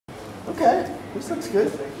Okay, this looks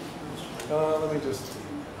good. Let me just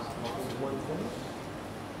change one thing.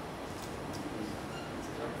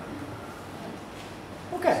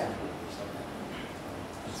 Okay.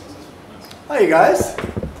 Hi, you guys.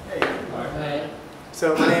 Hey.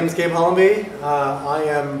 So my name is Gabe Hollombe. I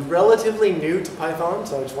am relatively new to Python,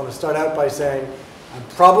 so I just want to start out by saying I'm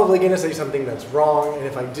probably going to say something that's wrong, and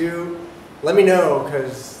if I do, let me know,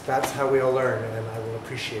 because that's how we all learn, and I will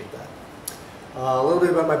appreciate that. A little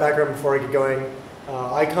bit about my background before I get going.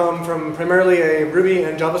 I come from primarily a Ruby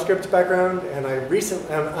and JavaScript background, and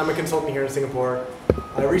I'm a consultant here in Singapore.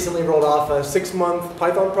 I recently rolled off a 6-month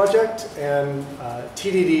Python project, and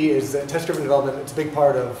TDD is test-driven development. It's a big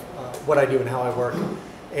part of what I do and how I work.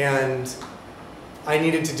 And I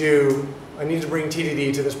needed to bring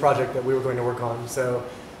TDD to this project that we were going to work on. So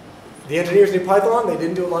the engineers knew Python. They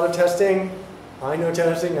didn't do a lot of testing. I know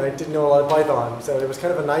testing. I didn't know a lot of Python. So it was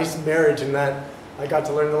kind of a nice marriage in that I got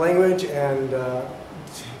to learn the language and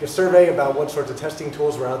take a survey about what sorts of testing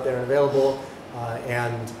tools were out there and available.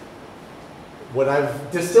 And what I've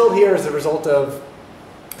distilled here is a result of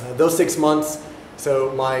those 6 months.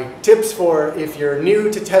 So my tips for if you're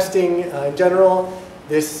new to testing in general,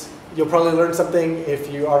 you'll probably learn something.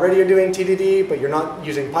 If you already are doing TDD, but you're not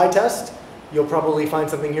using Pytest, you'll probably find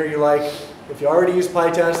something here you like. If you already use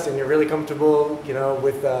Pytest and you're really comfortable,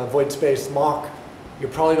 with Voidspace Mock, you're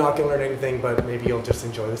probably not going to learn anything, but maybe you'll just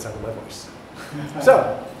enjoy the sound of my voice.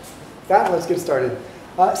 So, let's get started.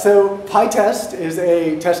 So Pytest is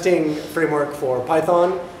a testing framework for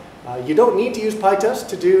Python. You don't need to use Pytest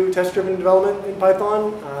to do test-driven development in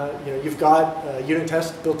Python. You've got unit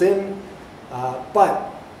test built in,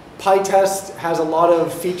 but Pytest has a lot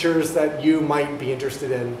of features that you might be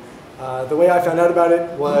interested in. The way I found out about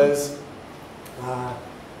it was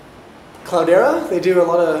Cloudera. They do a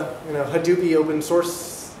lot of Hadoop open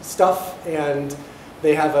source stuff, and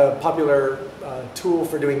they have a popular tool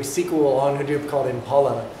for doing SQL on Hadoop called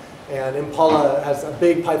Impala. And Impala has a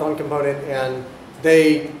big Python component, and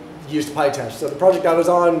they used Pytest. So the project I was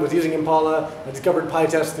on was using Impala. I discovered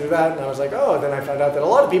Pytest through that, and I was like, oh, then I found out that a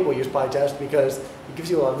lot of people use Pytest because it gives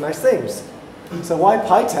you a lot of nice things. So why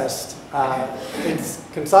Pytest? It's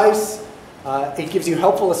concise. It gives you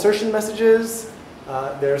helpful assertion messages.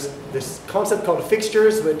 There's this concept called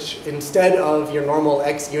fixtures, which instead of your normal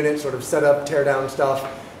X unit sort of setup, tear down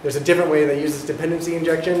stuff, there's a different way that uses dependency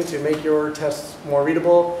injection to make your tests more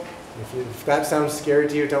readable. If that sounds scary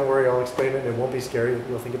to you, don't worry, I'll explain it. It won't be scary.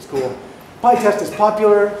 You'll think it's cool. Pytest is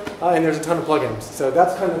popular, and there's a ton of plugins. So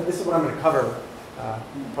this is what I'm going to cover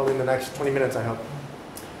probably in the next 20 minutes, I hope.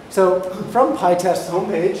 So from Pytest's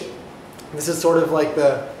homepage, this is sort of like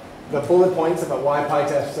the bullet points about why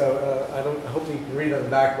Pytest. So hopefully you can read it on the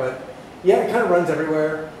back, but yeah, it kind of runs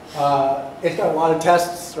everywhere. It's got a lot of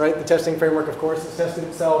tests, right? The testing framework, of course, is tested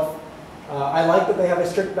itself. I like that they have a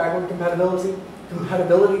strict backward compatibility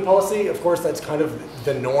policy. Of course, that's kind of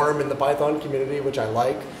the norm in the Python community, which I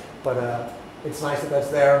like, but it's nice that that's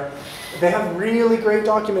there. They have really great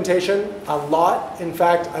documentation, a lot. In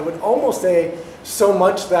fact, I would almost say so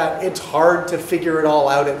much that it's hard to figure it all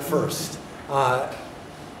out at first.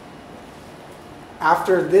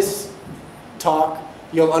 After this talk,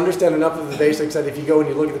 you'll understand enough of the basics that if you go and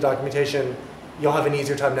you look at the documentation, you'll have an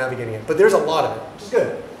easier time navigating it. But there's a lot of it, which is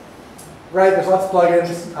good. Right, there's lots of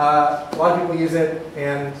plugins, a lot of people use it,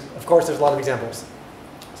 and of course there's a lot of examples.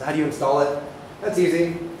 So how do you install it? That's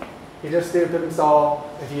easy. You just do pip install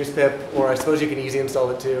if you use pip, or I suppose you can easy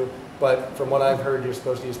install it too, but from what I've heard, you're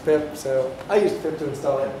supposed to use pip, so I used pip to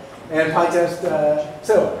install it. And Pytest,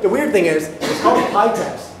 so the weird thing is, it's called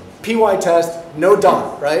Pytest, Pytest, no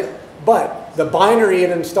dot, right? But the binary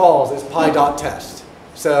it installs is py.test.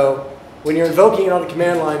 So when you're invoking it on the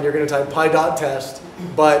command line, you're going to type py.test,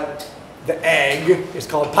 but the egg is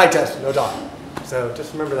called Pytest, no dot. So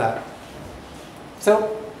just remember that.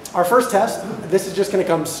 So our first test, this is just going to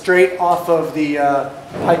come straight off of the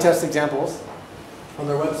Pytest examples on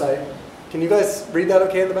their website. Can you guys read that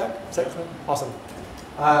okay in the back? Awesome.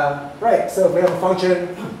 Right, so if we have a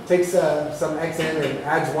function, takes some x in and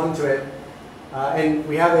adds 1 to it, and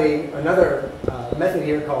we have another method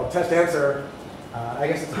here called test_answer. I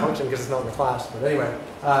guess it's a function because it's not in the class, but anyway.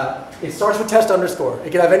 It starts with test underscore.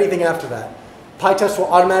 It can have anything after that. Pytest will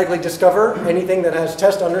automatically discover anything that has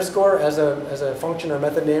test underscore as a function or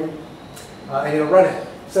method name, and it'll run it.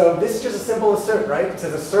 So this is just a simple assert, right? It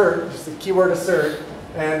says assert, just the keyword assert,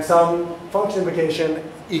 and some function invocation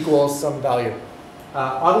equals some value.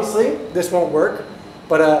 Obviously, this won't work,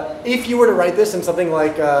 but if you were to write this in something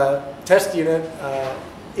like test unit,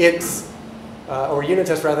 or unit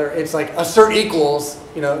test rather, it's like assert equals,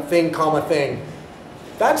 thing, comma, thing.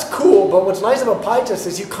 that's cool, but what's nice about Pytest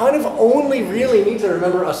is you kind of only really need to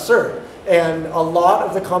remember assert. And a lot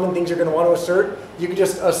of the common things you're going to want to assert, you can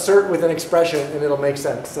just assert with an expression and it'll make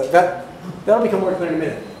sense. So that'll become more clear in a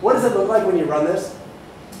minute. What does it look like when you run this?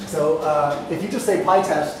 So if you just say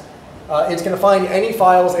Pytest, it's going to find any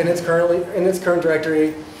files in its current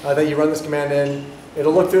directory that you run this command in.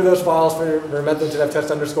 It'll look through those files for methods that have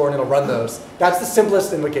test underscore, and it'll run those. That's the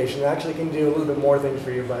simplest invocation. It actually can do a little bit more things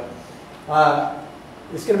for you, but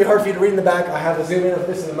it's going to be hard for you to read in the back. I have a zoom in of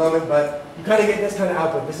this in a moment, but you kind of get this kind of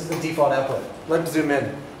output. This is the default output. Let's zoom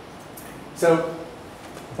in. So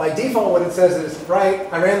by default, what it says is,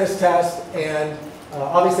 right, I ran this test, and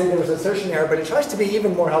obviously there was an assertion error, but it tries to be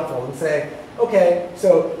even more helpful and say, okay,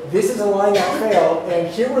 so this is a line that failed, and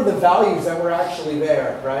here were the values that were actually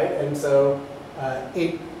there, right? And so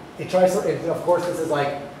it tries to, of course, this is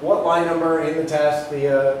like what line number in the test,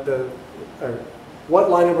 or what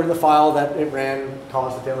line number in the file that it ran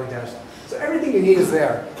caused the failing test. So everything you need is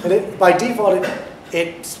there. And by default,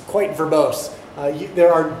 it's quite verbose.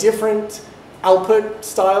 There are different output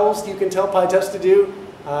styles you can tell Pytest to do.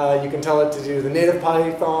 You can tell it to do the native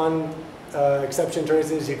Python exception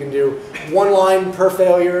traces. You can do one line per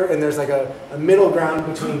failure, and there's like a middle ground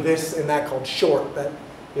between this and that called short that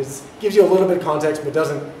gives you a little bit of context but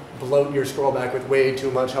doesn't bloat your scroll back with way too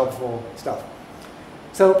much helpful stuff.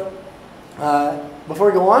 So before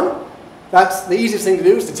we go on, that's the easiest thing to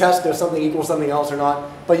do is to test if something equals something else or not.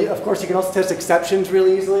 But of course, you can also test exceptions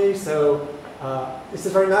really easily. So this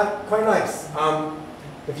is quite nice.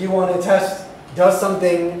 If you want to test does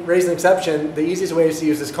something raise an exception, the easiest way is to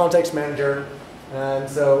use this context manager. And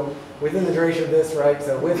so within the duration of this, right,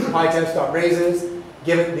 so with pytest.raises,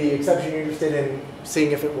 give it the exception you're interested in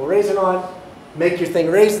seeing if it will raise or not, make your thing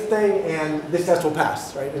raise the thing, and this test will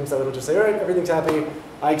pass, right? And so it'll just say, all right, everything's happy.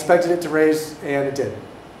 I expected it to raise, and it did.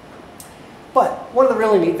 But one of the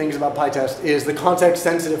really neat things about Pytest is the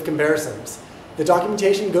context-sensitive comparisons. The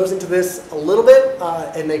documentation goes into this a little bit,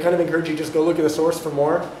 and they kind of encourage you to just go look at the source for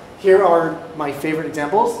more. Here are my favorite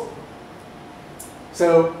examples.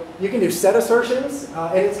 So you can do set assertions,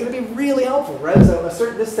 and it's going to be really helpful, right? So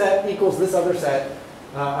assert this set equals this other set.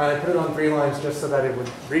 I put it on 3 lines just so that it would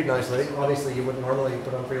read nicely. Obviously, you wouldn't normally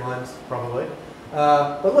put on 3 lines, probably.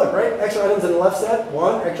 But look, right? Extra items in the left set,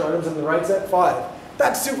 1. Extra items in the right set, 5.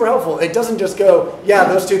 That's super helpful. It doesn't just go, yeah,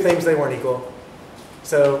 those 2 things, they weren't equal.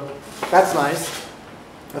 So that's nice.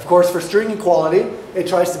 Of course, for string equality, it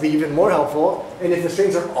tries to be even more helpful. And if the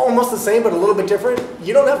strings are almost the same but a little bit different,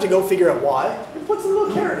 you don't have to go figure out why. It puts a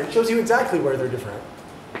little caret. It shows you exactly where they're different.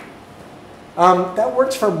 That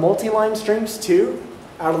works for multi-line strings too,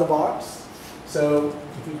 out of the box. So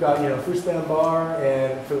if you've got foo-span bar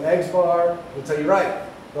and foo-eggs bar, it'll tell you, right,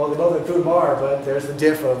 well, they both have foo bar, but there's the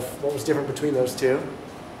diff of what was different between those 2.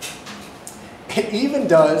 It even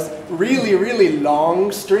does really, really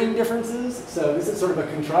long string differences. So this is sort of a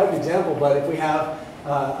contrived example, but if we have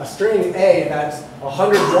a string A that's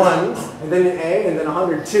 100 ones, and then an A, and then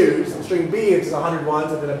 100 twos, and string B it's 100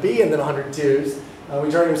 ones, and then a B, and then 100 twos, we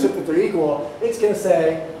try to assume that they're equal, it's going to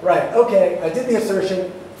say, right, okay, I did the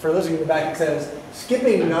assertion. For those of you in the back, it says,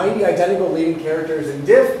 skipping 90 identical leading characters in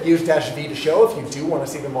diff, use -v to show if you do want to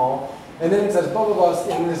see them all. And then it says, blah, blah,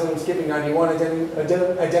 blah, and this one skipping 91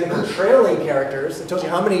 identical trailing characters. It tells you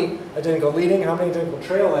how many identical leading, how many identical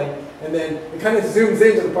trailing, and then it kind of zooms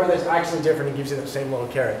into the part that's actually different and gives you that same little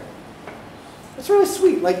caret. It's really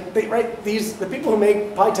sweet. Like, the people who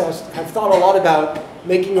make Pytest have thought a lot about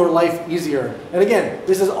making your life easier. And again,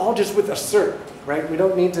 this is all just with assert, right? We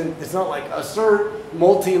don't need to, it's not like assert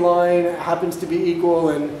multi-line happens to be equal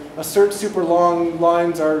and assert super long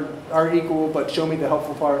lines are equal, but show me the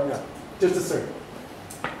helpful part. No. Just assert.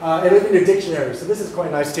 And we can do dictionary. So this is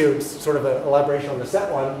quite nice too. It's sort of an elaboration on the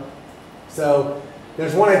set one. So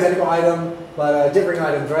there's one identical item, but different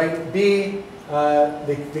items, right? B,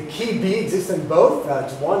 the key B exists in both.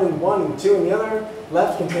 It's 1 in one and 2 in the other.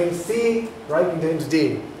 Left contains C, right contains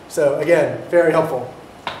D. So again, very helpful.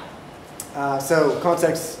 So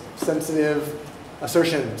context-sensitive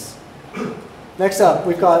assertions. Next up,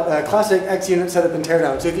 we've got classic XUnit setup and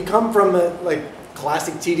teardown. So if you come from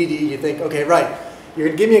classic TDD, you think, okay, right, you're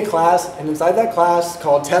going to give me a class, and inside that class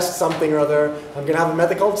called test something or other, I'm going to have a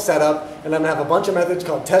method called setup, and I'm going to have a bunch of methods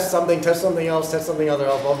called test something else, test something other,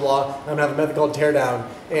 blah, blah, blah. I'm going to have a method called teardown.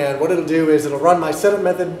 And what it'll do is it'll run my setup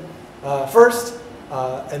method first,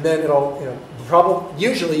 and then it'll,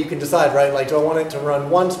 usually you can decide, right, like, do I want it to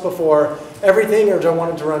run once before everything, or do I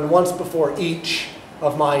want it to run once before each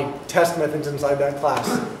of my test methods inside that class?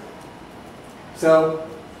 So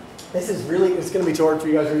this is really, it's going to be too hard for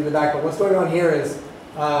you guys to read in the back, but what's going on here is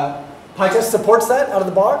Pytest supports that out of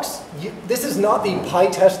the box. This is not the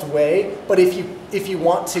Pytest way, but if you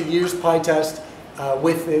want to use Pytest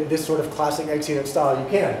with this sort of classic XUnit style, you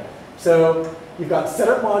can. So you've got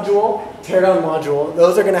setup module, teardown module.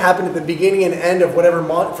 Those are going to happen at the beginning and end of whatever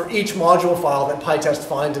for each module file that Pytest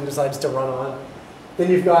finds and decides to run on. Then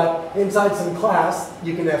you've got inside some class,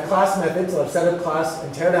 you can have class methods like setup class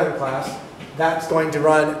and teardown class. That's going to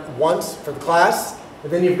run once for the class.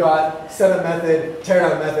 And then you've got setup method,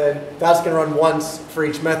 teardown method. That's going to run once for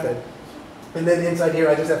each method. And then inside here,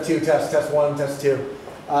 I just have two tests, test one, test two.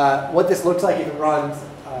 What this looks like if it runs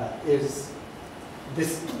is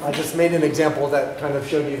this. I just made an example that kind of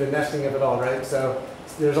showed you the nesting of it all, right? So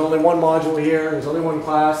there's only one module here. There's only one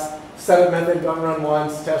class. Setup method got run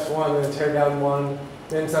once, test one, and then teardown one.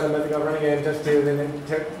 Then setup method got run again, test two, then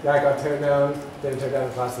that got teared down, then tear down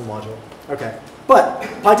the class and the module. Okay. But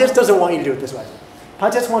Pytest doesn't want you to do it this way.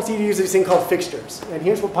 Pytest wants you to use this thing called fixtures. And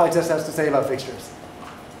here's what Pytest has to say about fixtures.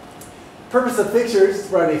 Purpose of fixtures is to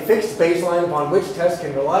provide a fixed baseline upon which tests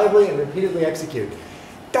can reliably and repeatedly execute.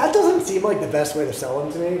 That doesn't seem like the best way to sell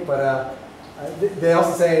them to me, but they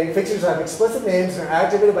also say fixtures have explicit names and are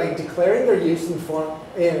activated by declaring their use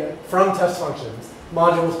from test functions,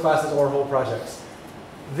 modules, classes, or whole projects.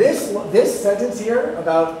 This sentence here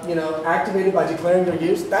about activated by declaring their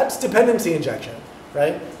use, that's dependency injection,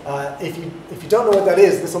 right? If you don't know what that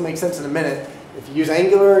is, this will make sense in a minute. If you use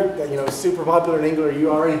Angular, it's super popular in Angular, you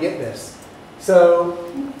already get this. So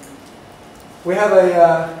we have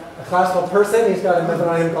a class called person. He's got a method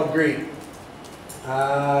on him called greet.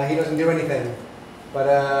 He doesn't do anything,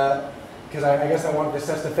 but because I guess I want this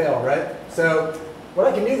test to fail, right? So what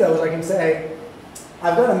I can do though is I can say,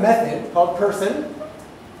 I've got a method called person.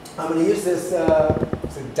 I'm going to use this,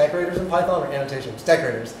 is it decorators in Python or annotations?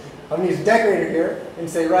 Decorators. I'm going to use decorator here and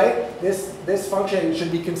say, right, this function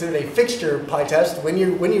should be considered a fixture Pytest. When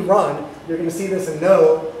you run, you're going to see this and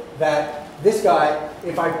know that this guy,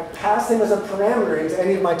 if I pass him as a parameter into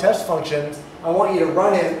any of my test functions, I want you to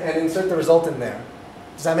run it and insert the result in there.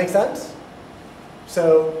 Does that make sense?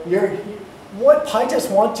 So what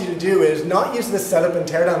Pytest wants you to do is not use this setup and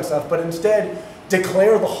teardown stuff, but instead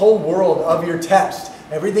declare the whole world of your test.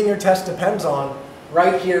 Everything your test depends on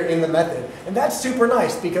right here in the method. And that's super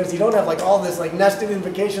nice because you don't have like all this like nested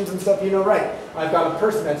invocations and stuff. Right, I've got a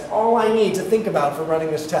person. That's all I need to think about for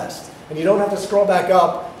running this test. And you don't have to scroll back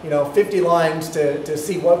up 50 lines to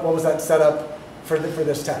see what was that setup for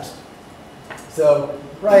this test. So,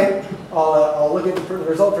 right, I'll look at the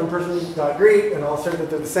result from person.greet and I'll assert that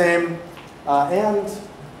they're the same.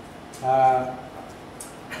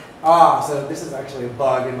 So this is actually a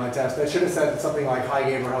bug in my test. I should have said something like hi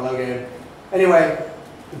Gabe or hello Gabe. Anyway,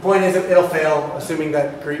 the point is it'll fail, assuming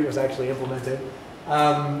that greet was actually implemented.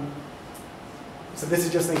 So this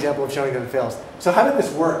is just an example of showing that it fails. So how did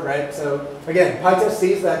this work, right? So again, Pytest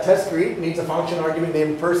sees that test greet needs a function argument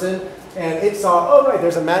named person, and it saw, oh right,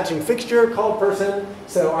 there's a matching fixture called person,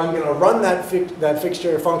 so I'm going to run that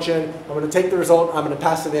fixture function, I'm going to take the result, I'm going to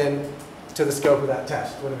pass it in to the scope of that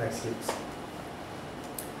test when it executes.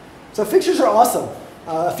 So fixtures are awesome.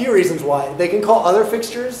 A few reasons why. They can call other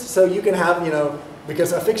fixtures, so you can have,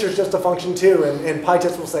 because a fixture is just a function too, and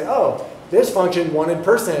Pytest will say, oh, this function wanted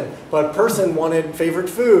person, but person wanted favorite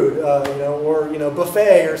food, or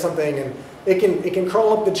buffet or something, and it can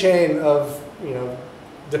crawl up the chain of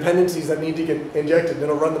dependencies that need to get injected, and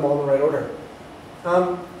it'll run them all in the right order.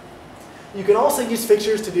 You can also use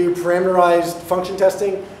fixtures to do parameterized function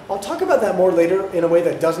testing. I'll talk about that more later in a way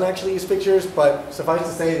that doesn't actually use fixtures, but suffice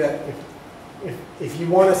to say that if you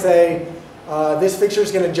want to say, this fixture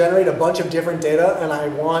is going to generate a bunch of different data, and I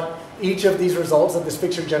want each of these results that this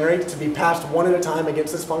fixture generates to be passed one at a time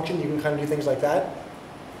against this function, you can kind of do things like that.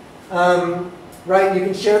 Right, you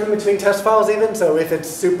can share them between test files even, so if it's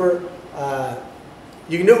super,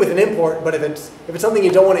 you can do it with an import, but if it's something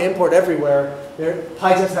you don't want to import everywhere,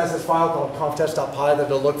 Pytest has this file called conftest.py that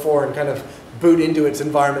it'll look for and kind of boot into its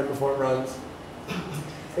environment before it runs.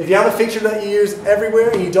 If you have a fixture that you use everywhere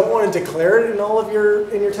and you don't want to declare it in all of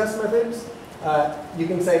your test methods, you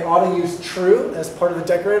can say auto use true as part of the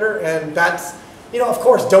decorator, and that's, of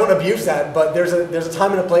course, don't abuse that, but there's a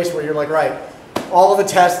time and a place where you're like, right, all of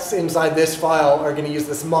the tests inside this file are going to use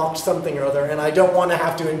this mocked something or other, and I don't want to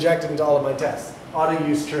have to inject it into all of my tests. Auto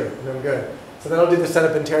use true, and I'm good. So that'll do the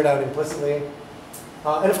setup and teardown implicitly.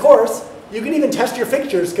 And of course, you can even test your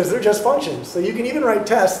fixtures because they're just functions. So you can even write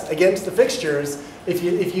tests against the fixtures if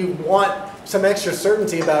you want some extra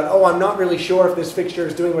certainty about, oh, I'm not really sure if this fixture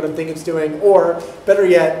is doing what I'm thinking it's doing, or better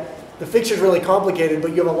yet, the fixture is really complicated,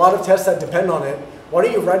 but you have a lot of tests that depend on it. Why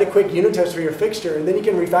don't you write a quick unit test for your fixture, and then you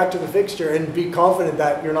can refactor the fixture and be confident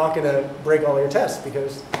that you're not going to break all your tests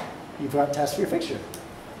because you've got tests for your fixture.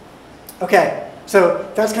 Okay,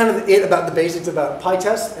 so that's kind of it about the basics about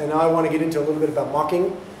Pytest, and now I want to get into a little bit about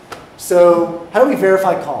mocking. So how do we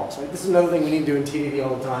verify calls? Right? This is another thing we need to do in TDD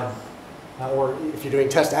all the time. Or if you're doing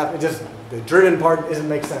test app, the driven part doesn't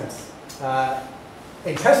make sense.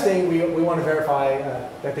 In testing, we want to verify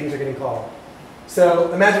that things are getting called.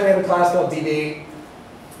 So imagine we have a class called DB.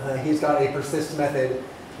 He's got a persist method.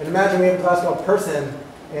 And imagine we have a class called person.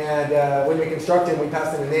 And when we construct him, we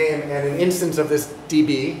pass in a name and an instance of this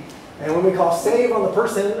DB. And when we call save on the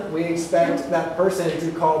person, we expect that person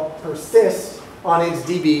to call persist on its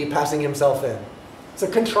DB, passing himself in. It's a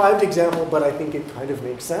contrived example, but I think it kind of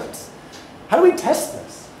makes sense. How do we test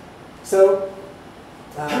this? So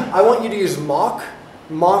I want you to use mock.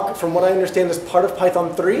 Mock, from what I understand, is part of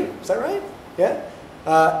Python 3. Is that right? Yeah?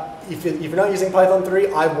 If you're not using Python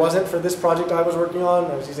 3, I wasn't for this project I was working on.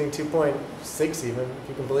 I was using 2.6 even, if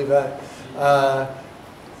you can believe that.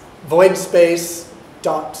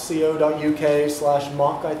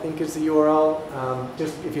 Voidspace.co.uk/mock, I think is the URL.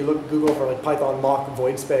 Just if you look Google for like Python mock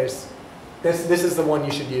Voidspace, this is the one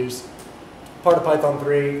you should use. Part of Python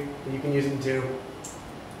 3, you can use it in 2.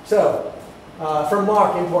 So, from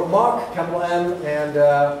mock, import mock, capital M, and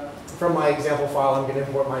from my example file, I'm going to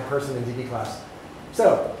import my person and DB class.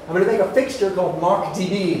 So, I'm going to make a fixture called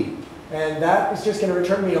mockDB, and that is just going to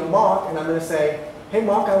return me a mock, and I'm going to say, hey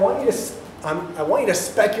mock, I want you to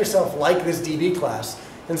spec yourself like this DB class.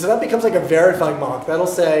 And so that becomes like a verifying mock. That'll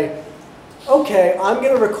say, okay, I'm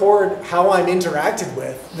going to record how I'm interacted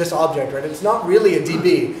with this object, right? It's not really a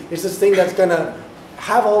DB. It's this thing that's going to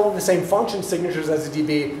have all of the same function signatures as a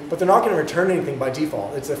DB, but they're not going to return anything by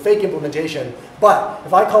default. It's a fake implementation. But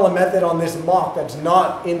if I call a method on this mock that's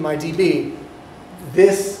not in my DB,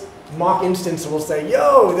 this mock instance will say,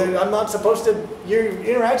 yo, I'm not supposed to, you're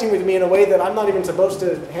interacting with me in a way that I'm not even supposed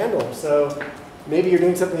to handle. So maybe you're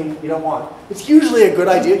doing something you don't want. It's usually a good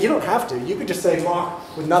idea. You don't have to. You could just say mock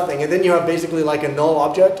with nothing, and then you have basically like a null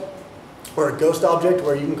object or a ghost object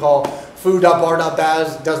where you can call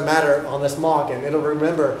foo.bar.baz, doesn't matter, on this mock, and it'll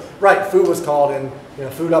remember, right, foo was called, and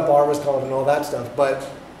foo.bar was called, and all that stuff. But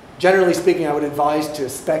generally speaking, I would advise to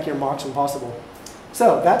spec your mocks when possible.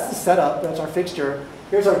 So that's the setup. That's our fixture.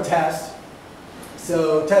 Here's our test.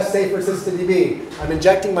 So test save persist to DB. I'm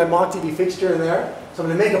injecting my mockDB fixture in there. So I'm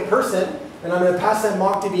going to make a person, and I'm going to pass that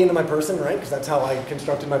mockDB into my person, right? Because that's how I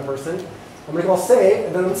constructed my person. I'm going to call save,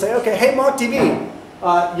 and then I'm going to say, okay, hey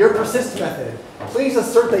mockDB, your persist method, please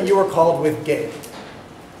assert that you were called with Gabe.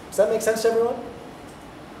 Does that make sense to everyone?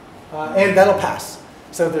 And that'll pass.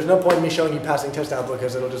 So there's no point in me showing you passing test out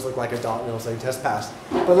because it'll just look like a dot and it'll say test passed.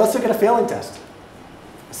 But let's look at a failing test.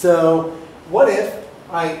 So what if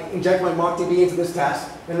I inject my mockDB into this test?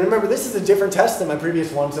 And remember, this is a different test than my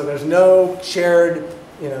previous one, so there's no shared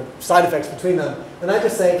side effects between them. And I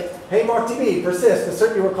just say, hey mockDB, persist,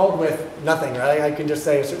 assert you were called with nothing, right? I can just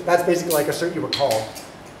say, that's basically like assert you were called.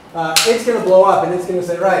 It's going to blow up and it's going to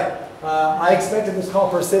say, right, I expected this call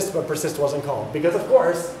persist, but persist wasn't called. Because of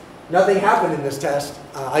course, nothing happened in this test.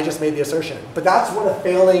 I just made the assertion. But that's what a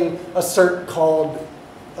failing assert called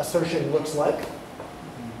assertion looks like.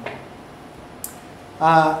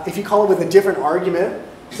 If you call it with a different argument,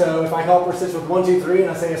 so if I call persist with 1, 2, 3,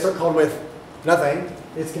 and I say assert called with nothing,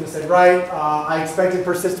 it's going to say, right, I expected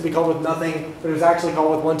persist to be called with nothing, but it was actually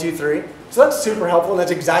called with 1, 2, 3. So that's super helpful, and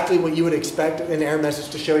that's exactly what you would expect an error message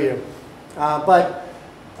to show you. But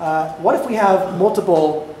what if we have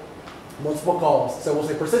multiple calls? So we'll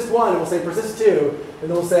say persist 1, and we'll say persist 2, and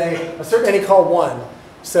then we'll say assert any call 1.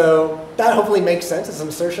 So that hopefully makes sense. It's an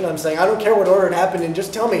assertion. I'm saying, I don't care what order it happened in,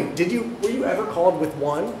 just tell me, were you ever called with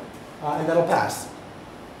 1? And that'll pass.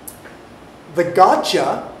 The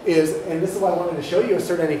gotcha is, and this is why I wanted to show you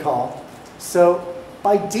assert any call. So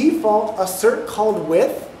by default, assert called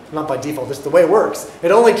with, not by default, this is the way it works,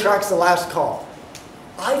 it only tracks the last call.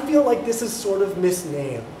 I feel like this is sort of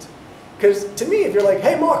misnamed. Because to me, if you're like,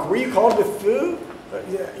 hey mock, were you called with foo?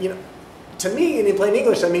 To me, in plain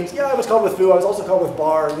English, that means, yeah, I was called with foo, I was also called with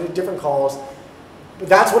bar, different calls. But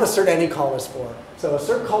that's what assert any call is for. So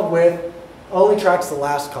assert called with only tracks the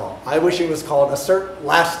last call. I wish it was called assert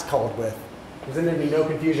last called with, because then there'd be no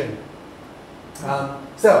confusion.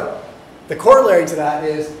 So the corollary to that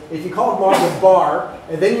is, if you called mock with bar,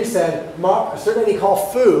 and then you said mock assert any call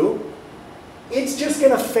foo, it's just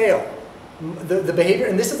going to fail. The behavior,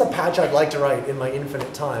 and this is a patch I'd like to write in my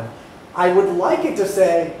infinite time. I would like it to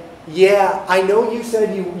say, yeah, I know you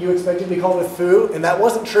said you expected to be called with foo, and that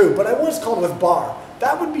wasn't true, but I was called with bar.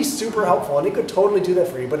 That would be super helpful, and it could totally do that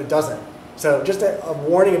for you, but it doesn't. So just a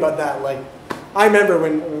warning about that. Like, I remember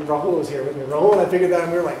when Rahul was here with me. Rahul and I figured that out,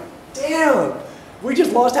 and we were like, damn, We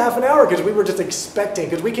just lost half an hour because we were just expecting,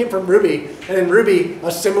 because we came from Ruby, and in Ruby,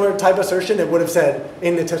 a similar type assertion, it would have said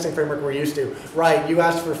in the testing framework we're used to, right, you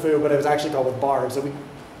asked for foo, but it was actually called with bars. So we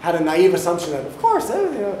had a naive assumption that, of course,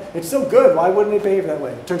 it's so good, why wouldn't it behave that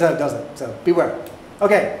way? It turns out it doesn't, so beware.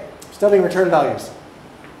 Okay, studying return values.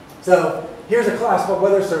 So here's a class called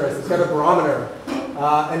weather service. It's got a barometer.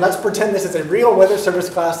 And let's pretend this is a real weather service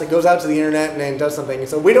class that goes out to the internet and does something.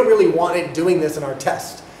 So we don't really want it doing this in our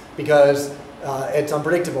test because it's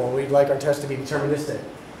unpredictable. We'd like our test to be deterministic.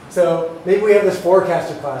 So maybe we have this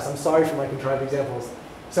forecaster class. I'm sorry for my contrived examples.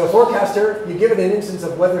 So forecaster, you give it an instance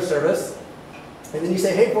of weather service, and then you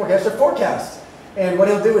say, hey, forecaster, forecast. And what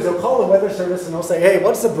he'll do is he'll call the weather service and he'll say, hey,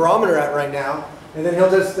 what's the barometer at right now? And then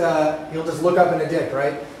he'll just look up and predict,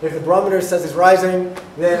 right? If the barometer says it's rising,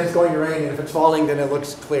 then it's going to rain. And if it's falling, then it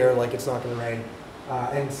looks clear, like it's not going to rain.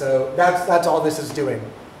 And so that's all this is doing.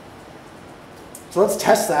 So let's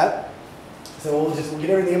test that. So we'll get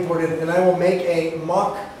everything imported, and I will make a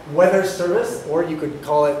mock weather service, or you could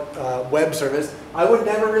call it web service. I would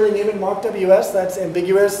never really name it mock WS. That's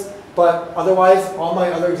ambiguous. But otherwise, all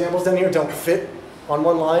my other examples down here don't fit on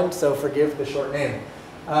one line, so forgive the short name.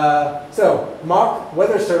 So mock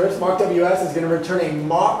weather service, mock WS, is going to return a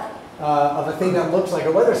mock of a thing that looks like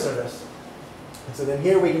a weather service. And so then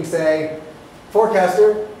here we can say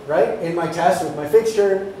forecaster, right, in my test with my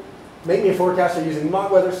fixture, make me a forecaster using mock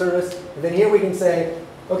weather service. And then here we can say,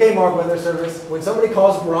 okay, mock weather service, when somebody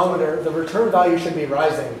calls barometer, the return value should be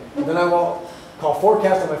rising. And then I will call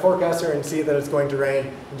forecast on my forecaster and see that it's going to rain.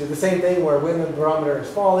 And do the same thing where when the barometer is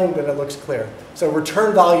falling, then it looks clear. So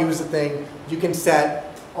return value is a thing you can set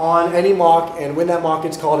on any mock, and when that mock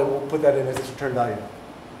gets called, it will put that in as its return value.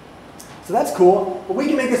 So that's cool, but we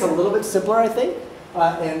can make this a little bit simpler, I think.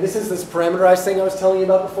 And this is this parameterized thing I was telling you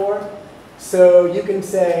about before. So you can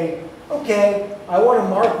say, okay, I want to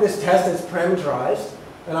mark this test as parameterized,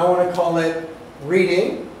 and I want to call it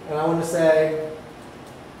reading, and I want to say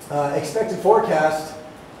expected forecast.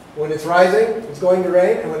 When it's rising, it's going to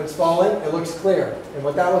rain, and when it's falling, it looks clear. And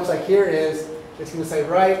what that looks like here is, it's going to say,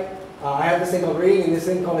 right, I have this thing called reading and this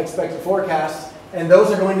thing called expected forecast, and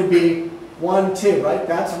those are going to be 1, 2, right?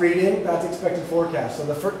 That's reading, that's expected forecast.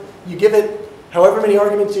 So you give it however many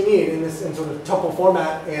arguments you need in this sort of tuple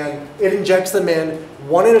format, and it injects them in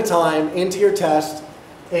one at a time into your test,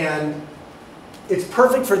 and it's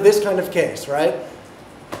perfect for this kind of case, right?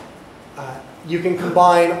 You can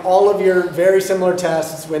combine all of your very similar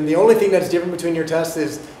tests when the only thing that's different between your tests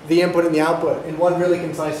is the input and the output in one really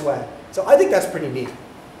concise way. So I think that's pretty neat.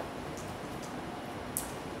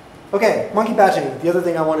 Okay, monkey patching, the other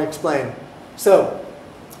thing I want to explain. So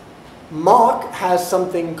mock has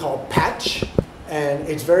something called patch, and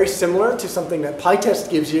it's very similar to something that Pytest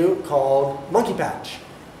gives you called monkey patch.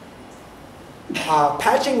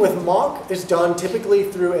 Patching with mock is done typically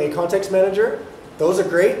through a context manager. Those are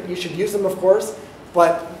great. You should use them, of course.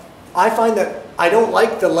 But I find that I don't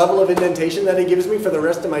like the level of indentation that it gives me for the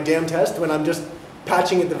rest of my damn test when I'm just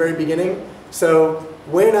patching at the very beginning. So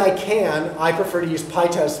when I can, I prefer to use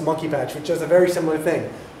Pytest monkey patch, which does a very similar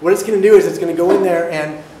thing. What it's going to do is it's going to go in there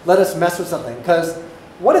and let us mess with something. Because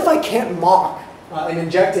what if I can't mock and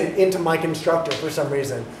inject it into my constructor for some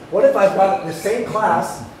reason? What if I've got the same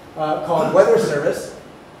class called weather service,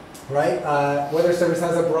 right? Weather service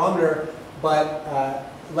has a barometer, but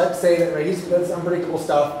let's say that he does unpredictable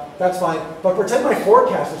stuff. That's fine. But pretend my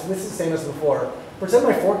forecaster, so this is the same as before. Pretend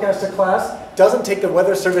my forecaster class doesn't take the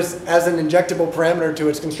weather service as an injectable parameter to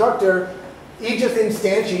its constructor. He just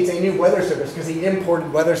instantiates a new weather service because he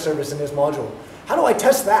imported weather service in his module. How do I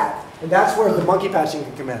test that? And that's where the monkey patching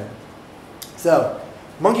can come in. So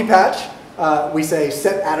monkey patch, we say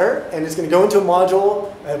set attr, and it's going to go into a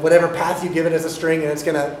module, whatever path you give it as a string, and it's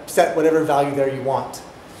going to set whatever value there you want.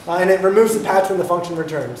 And it removes the patch when the function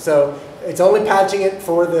returns. So it's only patching it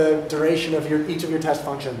for the duration of each of your test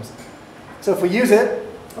functions. So if we use it,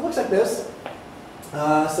 it looks like this.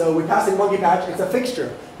 So we pass in monkey patch. It's a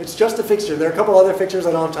fixture. It's just a fixture. There are a couple other fixtures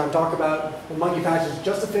I don't have time to talk about. The monkey patch is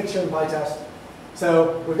just a fixture in Pytest.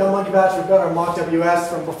 So we've got monkey patch. We've got our mock WS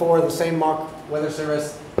from before, the same mock weather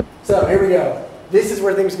service. So here we go. This is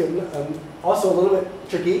where things get also a little bit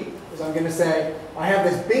tricky. So I'm going to say I have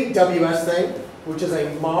this big WS thing, which is a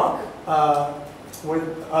mock,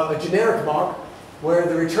 a generic mock, where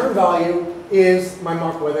the return value is my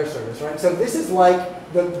mock weather service, right? So this is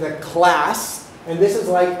like the class, and this is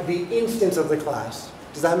like the instance of the class.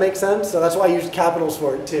 Does that make sense? So that's why I use capitals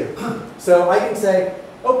for it too. So I can say,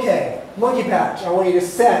 okay, monkey patch, I want you to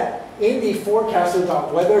set in the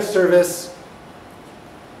forecaster.weather service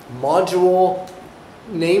module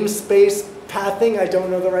namespace pathing. I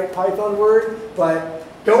don't know the right Python word, but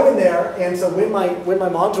go in there, and so when my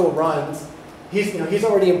module runs, he's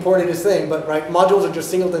already imported his thing, but right, modules are just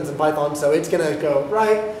singletons in Python, so it's going to go,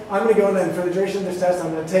 right, I'm going to go in and for the duration of this test,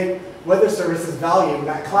 I'm going to take weather services value,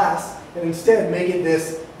 that class, and instead make it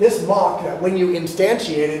this mock that when you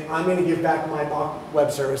instantiate it, I'm going to give back my mock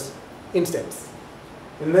web service instance.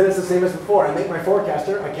 And then it's the same as before. I make my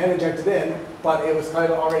forecaster, I can't inject it in, but it was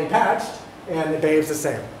kind of already patched, and it behaves the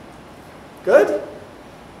same. Good?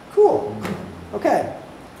 Cool. Okay.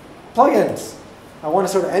 Plugins. I want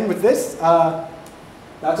to sort of end with this.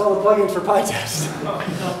 That's all the plugins for Pytest.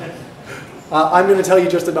 I'm going to tell you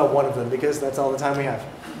just about one of them because that's all the time we have.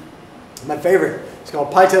 My favorite. It's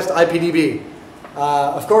called Pytest IPDB.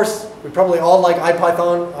 Of course, we probably all like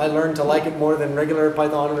IPython. I learned to like it more than regular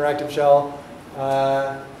Python interactive shell.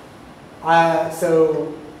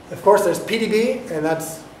 So, of course, there's PDB, and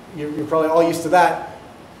that's you're probably all used to that.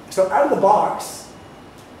 So out of the box,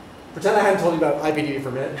 pretend I hadn't told you about IPDB for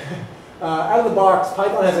a minute. Out of the box,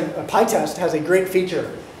 Pytest has a great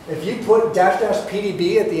feature. If you put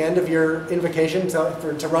 --PDB at the end of your invocation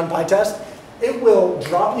to run Pytest, it will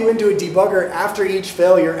drop you into a debugger after each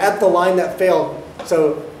failure at the line that failed.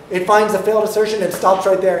 So it finds the failed assertion and stops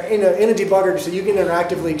right there in a debugger, so you can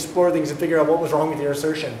interactively explore things and figure out what was wrong with your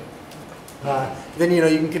assertion. Then you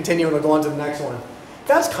can continue and we'll go on to the next one.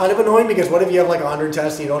 That's kind of annoying because what if you have like 100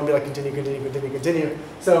 tests and you don't want to be like continue, continue, continue, continue.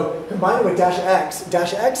 So combine it with -x.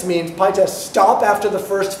 -x means Pytest stop after the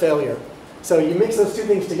first failure. So you mix those two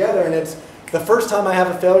things together and it's the first time I have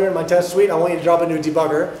a failure in my test suite, I want you to drop into a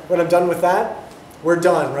debugger. When I'm done with that, we're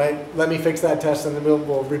done, right? Let me fix that test and then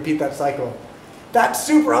we'll repeat that cycle. That's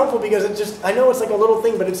super helpful because it just, I know it's like a little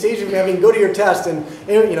thing, but it saves you from having to go to your test and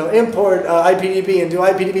import IPDB and do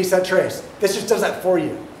IPDB set trace. This just does that for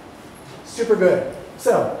you. Super good.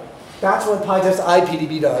 So that's what Pytest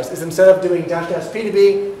IPDB does, is instead of doing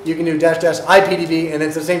 --PDB, you can do --IPDB, and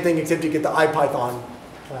it's the same thing except you get the IPython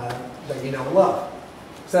that you know and love.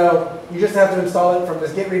 So you just have to install it from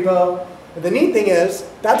this Git repo. And the neat thing is,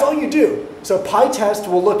 that's all you do. So Pytest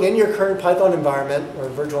will look in your current Python environment, or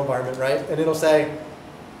virtual environment, right? And it'll say,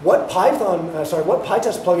 what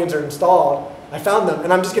Pytest plugins are installed? I found them,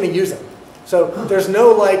 and I'm just going to use them. So there's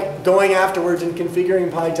no like going afterwards and configuring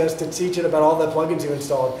Pytest to teach it about all the plugins you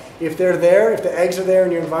installed. If they're there, if the eggs are there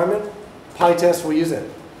in your environment, Pytest will use it.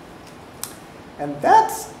 And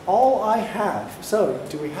that's all I have. So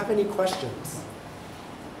do we have any questions?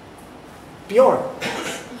 Bjorn.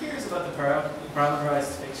 I'm curious about the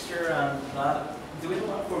parameterized fixture and that. Do we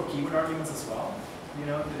allow for keyword arguments as well?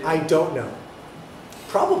 I don't know.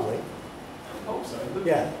 Probably. I hope so.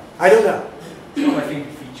 Yeah, I don't know. It's one of my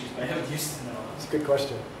favorite features, but I haven't used it in a while. It's a good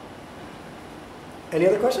question. Any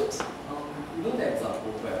other questions? You know the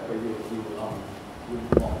example where you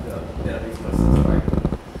mock the database persist, right?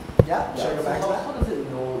 Yeah. Should I go back to that? How does it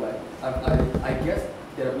know, like, I guess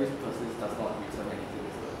database persist does not return anything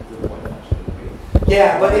as a zero-point function.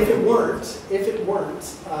 Yeah, but if it weren't,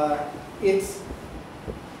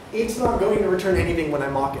 it's not going to return anything when I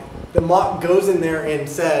mock it. The mock goes in there and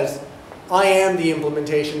says, I am the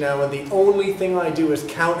implementation now, and the only thing I do is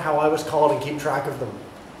count how I was called and keep track of them.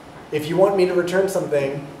 If you want me to return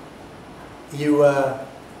something, you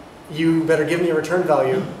better give me a return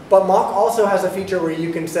value. But mock also has a feature where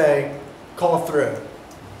you can say, call through.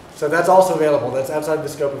 So that's also available. That's outside the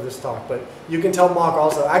scope of this talk. But you can tell mock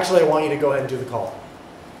also, actually, I want you to go ahead and do the call.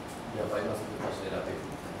 Yeah, but it must be question database.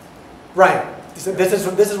 Right. So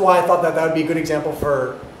this is why I thought that would be a good example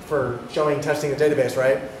for showing testing the database,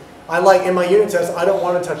 right? I like, in my unit test, I don't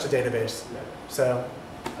want to touch the database. Yeah. So.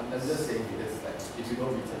 I'm just saying because like, if you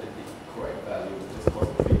don't return the correct value, it just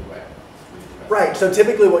causes a big whack. Right. So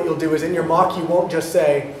typically what you'll do is in your mock, you won't just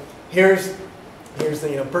say, here's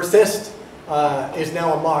the, persist is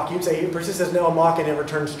now a mock. You'd say persist is now a mock and it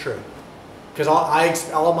returns true. Because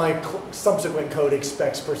all of my subsequent code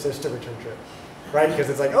expects persist to return true. Right? Because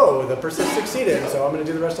it's like, oh, the persist succeeded, so I'm going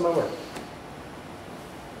to do the rest of my work.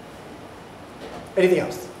 Anything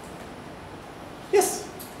else? Yes?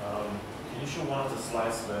 Can you show one of the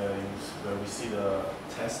slides where we see the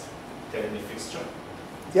test getting the fixture?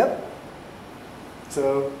 Yep.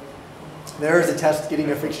 So there is a test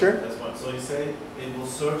getting a fixture. That's one. So you say it will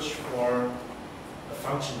search for a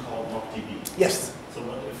function called mockdb. Yes. So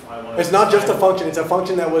what if I want to... It's not just a function. It's a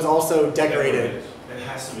function that was also decorated. It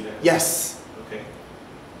has to be decorated. Yes. Okay.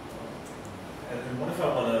 And what if I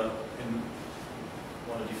want to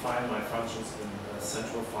define my functions in a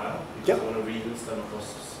central file because yep. I want to reuse them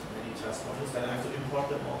across many test modules, then I have to import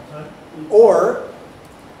them all the time? Or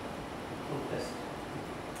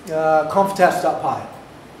conftest.py.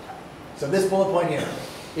 So this bullet point here.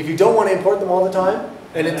 If you don't want to import them all the time,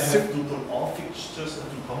 And I it's have to put all fixtures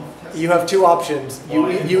into conf test? you have two options.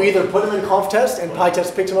 You either put them in conf test and Right.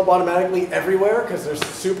 Pytest picks them up automatically everywhere because they're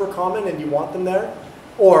super common and you want them there,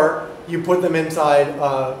 or you put them inside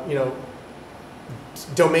you know,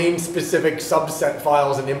 domain-specific subset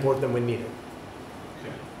files and import them when needed.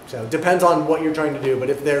 Okay. So it depends on what you're trying to do, but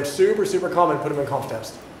if they're super, super common, put them in conf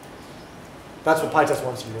test. That's what Pytest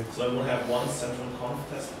wants you to do. So I will have one central conf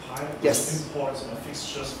test pipe Yes. which imports my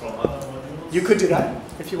fixtures from other modules. You could do that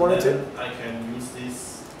if you wanted to. Then I can use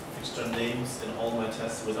these fixture names in all my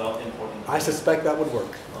tests without importing. I suspect that would work.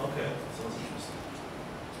 Okay, sounds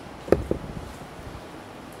interesting.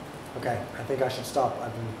 Okay, I think I should stop.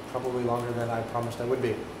 I've been probably longer than I promised I would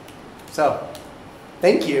be. So,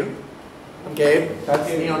 thank you. I'm Gabe. That's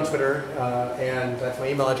me on Twitter, and that's my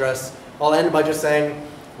email address. I'll end by just saying,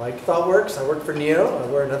 like ThoughtWorks, I work for Neo.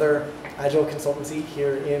 We're another agile consultancy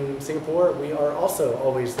here in Singapore. We are also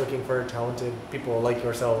always looking for talented people like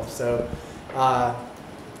yourselves. So,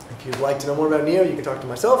 if you'd like to know more about Neo, you can talk to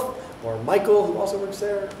myself, or Michael, who also works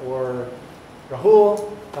there, or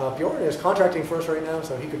Rahul. Bjorn is contracting for us right now,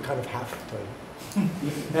 so he could kind of half tell you.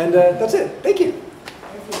 And that's it. Thank you.